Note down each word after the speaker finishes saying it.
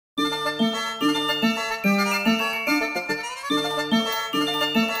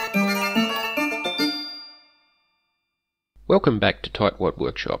Welcome back to Tightwad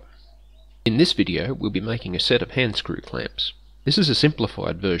Workshop. In this video we'll be making a set of hand screw clamps. This is a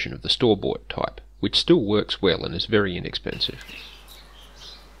simplified version of the store-bought type, which still works well and is very inexpensive.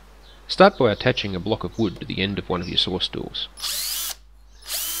 Start by attaching a block of wood to the end of one of your saw stools.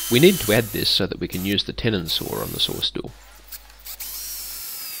 We need to add this so that we can use the tenon saw on the saw stool.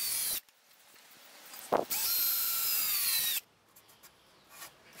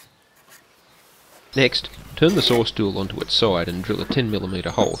 Next, turn the saw stool onto its side and drill a 10mm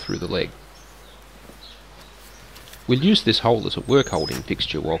hole through the leg. We'll use this hole as a work holding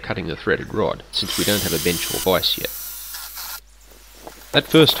fixture while cutting the threaded rod, since we don't have a bench or vise yet. That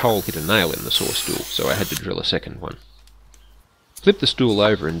first hole hit a nail in the saw stool, so I had to drill a second one. Flip the stool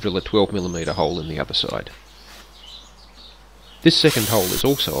over and drill a 12mm hole in the other side. This second hole is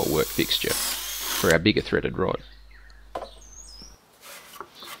also a work fixture for our bigger threaded rod.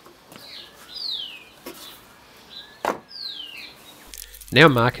 Now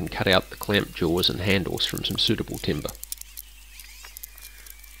mark and cut out the clamp jaws and handles from some suitable timber.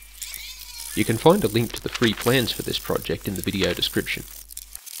 You can find a link to the free plans for this project in the video description.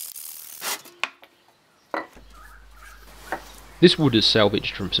 This wood is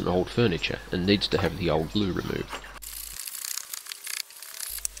salvaged from some old furniture and needs to have the old glue removed.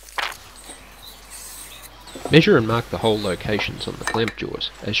 Measure and mark the hole locations on the clamp jaws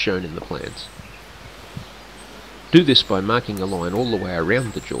as shown in the plans. Do this by marking a line all the way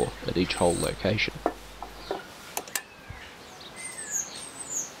around the jaw at each hole location.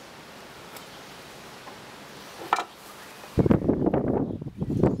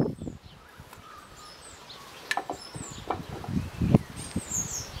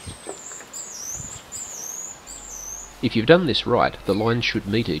 If you've done this right, the lines should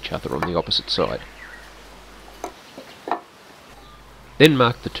meet each other on the opposite side. Then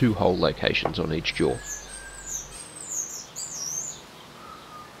mark the two hole locations on each jaw.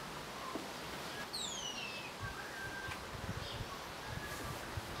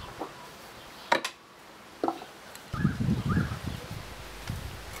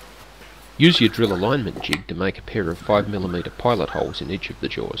 Use your drill alignment jig to make a pair of 5mm pilot holes in each of the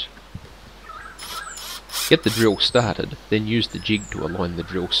jaws. Get the drill started, then use the jig to align the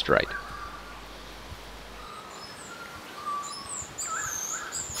drill straight.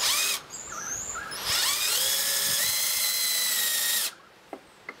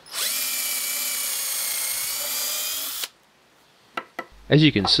 As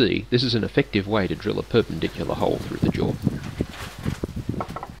you can see, this is an effective way to drill a perpendicular hole through the jaw.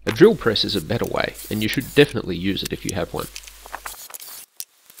 A drill press is a better way, and you should definitely use it if you have one.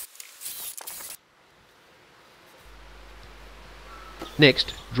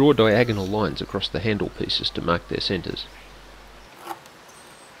 Next, draw diagonal lines across the handle pieces to mark their centres.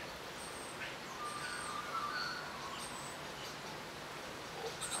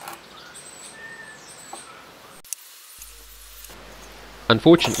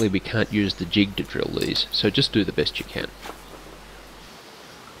 Unfortunately, we can't use the jig to drill these, so just do the best you can.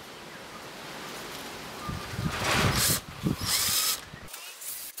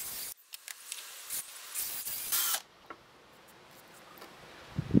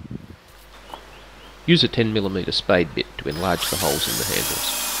 Use a 10mm spade bit to enlarge the holes in the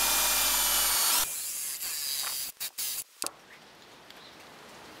handles.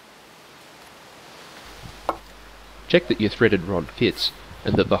 Check that your threaded rod fits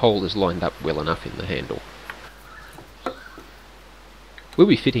and that the hole is lined up well enough in the handle. We'll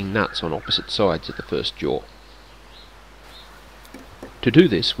be fitting nuts on opposite sides of the first jaw. To do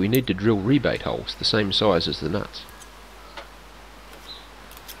this, we need to drill rebate holes the same size as the nuts.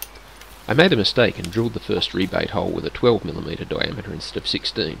 I made a mistake and drilled the first rebate hole with a 12mm diameter instead of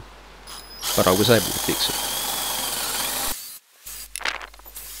 16, but I was able to fix it.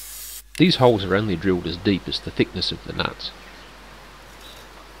 These holes are only drilled as deep as the thickness of the nuts.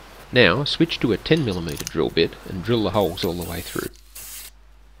 Now switch to a 10mm drill bit and drill the holes all the way through.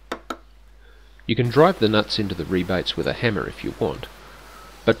 You can drive the nuts into the rebates with a hammer if you want,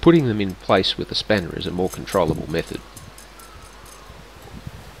 but putting them in place with a spanner is a more controllable method.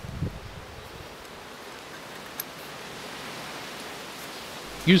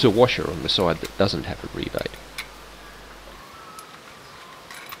 Use a washer on the side that doesn't have a rebate.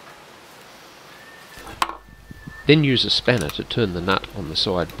 Then use a spanner to turn the nut on the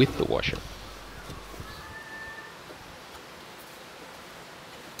side with the washer.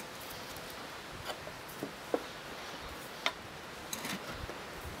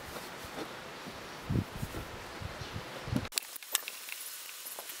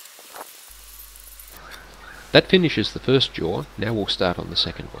 That finishes the first jaw. Now we'll start on the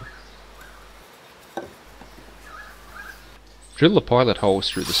second one. Drill the pilot holes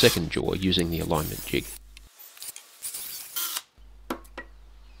through the second jaw using the alignment jig.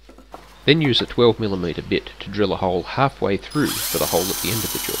 Then use a 12mm bit to drill a hole halfway through for the hole at the end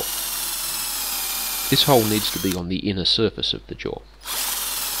of the jaw. This hole needs to be on the inner surface of the jaw.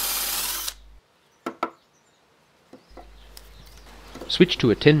 Switch to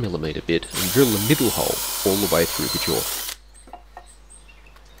a 10mm bit and drill the middle hole all the way through the jaw.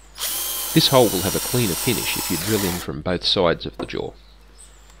 This hole will have a cleaner finish if you drill in from both sides of the jaw.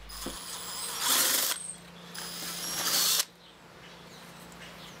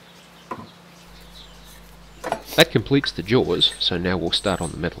 That completes the jaws, so now we'll start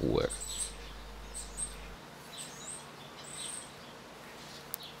on the metal work.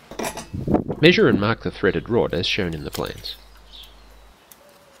 Measure and mark the threaded rod as shown in the plans.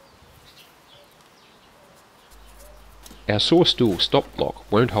 Our saw stool stop block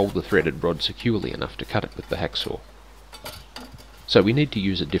won't hold the threaded rod securely enough to cut it with the hacksaw, so we need to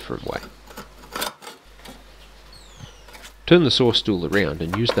use a different way. Turn the saw stool around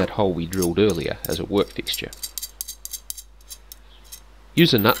and use that hole we drilled earlier as a work fixture.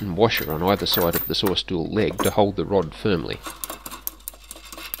 Use a nut and washer on either side of the saw stool leg to hold the rod firmly.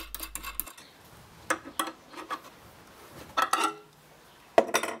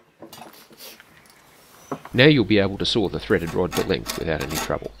 Now you'll be able to saw the threaded rod to length without any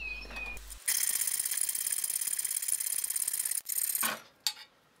trouble.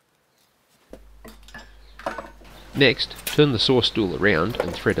 Next, turn the saw stool around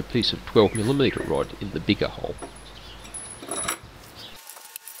and thread a piece of 12mm rod in the bigger hole.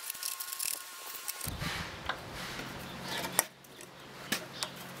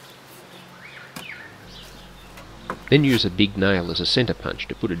 Then use a big nail as a centre punch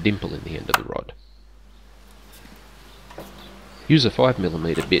to put a dimple in the end of the rod. Use a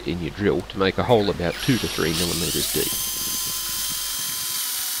 5mm bit in your drill to make a hole about 2 to 3mm deep.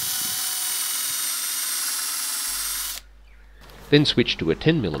 Then switch to a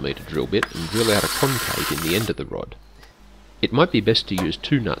 10mm drill bit and drill out a concave in the end of the rod. It might be best to use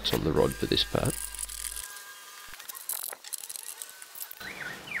 2 nuts on the rod for this part.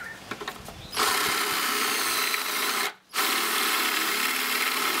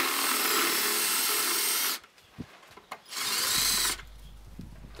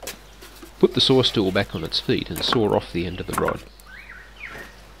 Put the saw stool back on its feet and saw off the end of the rod.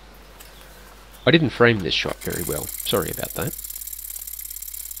 I didn't frame this shot very well, sorry about that.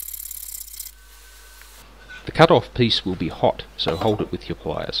 The cut-off piece will be hot, so hold it with your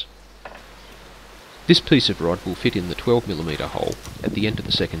pliers. This piece of rod will fit in the 12mm hole at the end of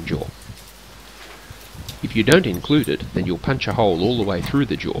the second jaw. If you don't include it, then you'll punch a hole all the way through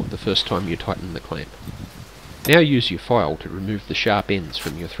the jaw the first time you tighten the clamp. Now use your file to remove the sharp ends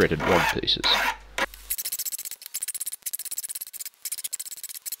from your threaded rod pieces.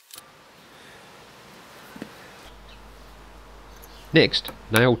 Next,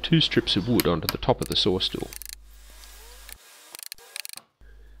 nail 2 strips of wood onto the top of the saw stool.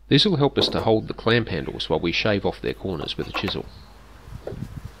 These will help us to hold the clamp handles while we shave off their corners with a chisel.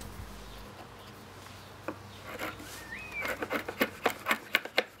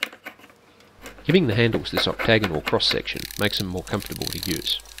 Giving the handles this octagonal cross-section makes them more comfortable to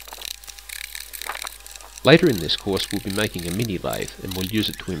use. Later in this course we'll be making a mini lathe and we'll use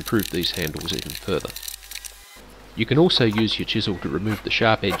it to improve these handles even further. You can also use your chisel to remove the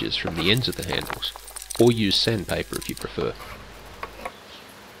sharp edges from the ends of the handles, or use sandpaper if you prefer.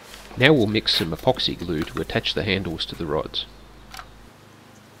 Now we'll mix some epoxy glue to attach the handles to the rods.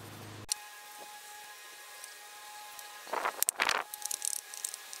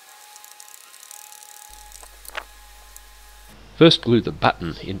 First glue the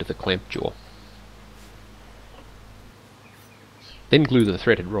button into the clamp jaw. Then glue the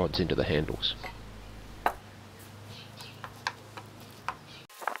threaded rods into the handles.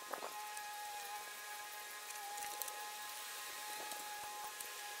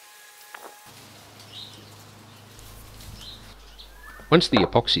 Once the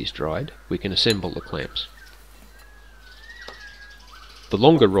epoxy is dried, we can assemble the clamps. The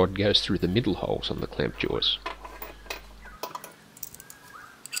longer rod goes through the middle holes on the clamp jaws.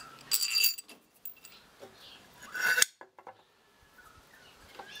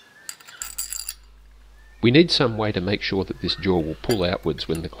 We need some way to make sure that this jaw will pull outwards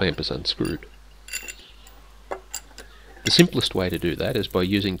when the clamp is unscrewed. The simplest way to do that is by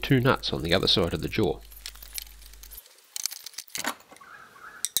using 2 nuts on the other side of the jaw.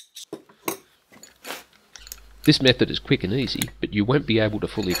 This method is quick and easy, but you won't be able to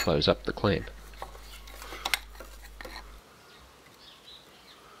fully close up the clamp.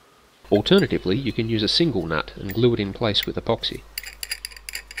 Alternatively, you can use a single nut and glue it in place with epoxy.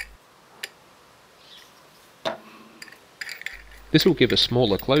 This will give a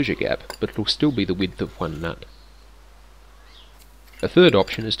smaller closure gap, but it will still be the width of one nut. A third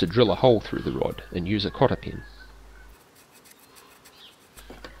option is to drill a hole through the rod and use a cotter pin.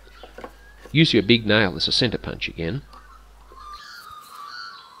 Use your big nail as a centre punch again.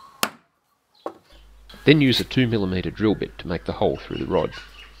 Then use a 2mm drill bit to make the hole through the rod.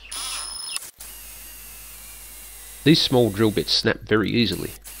 These small drill bits snap very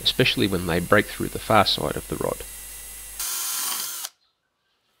easily, especially when they break through the far side of the rod.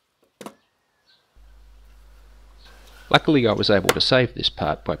 Luckily I was able to save this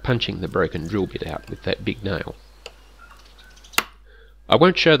part by punching the broken drill bit out with that big nail. I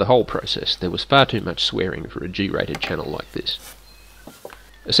won't show the whole process, there was far too much swearing for a G-rated channel like this.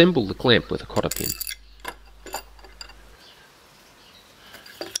 Assemble the clamp with a cotter pin.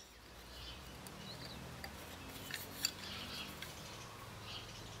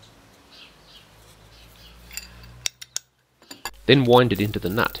 Then wind it into the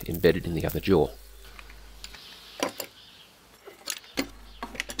nut embedded in the other jaw.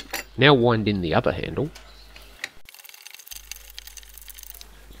 Now wind in the other handle.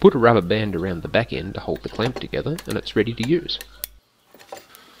 Put a rubber band around the back end to hold the clamp together and it's ready to use.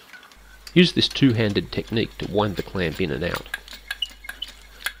 Use this two-handed technique to wind the clamp in and out.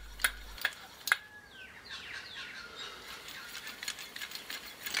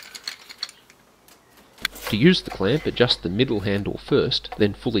 To use the clamp, adjust the middle handle first,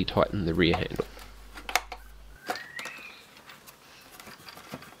 then fully tighten the rear handle.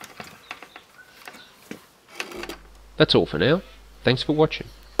 That's all for now. Thanks for watching.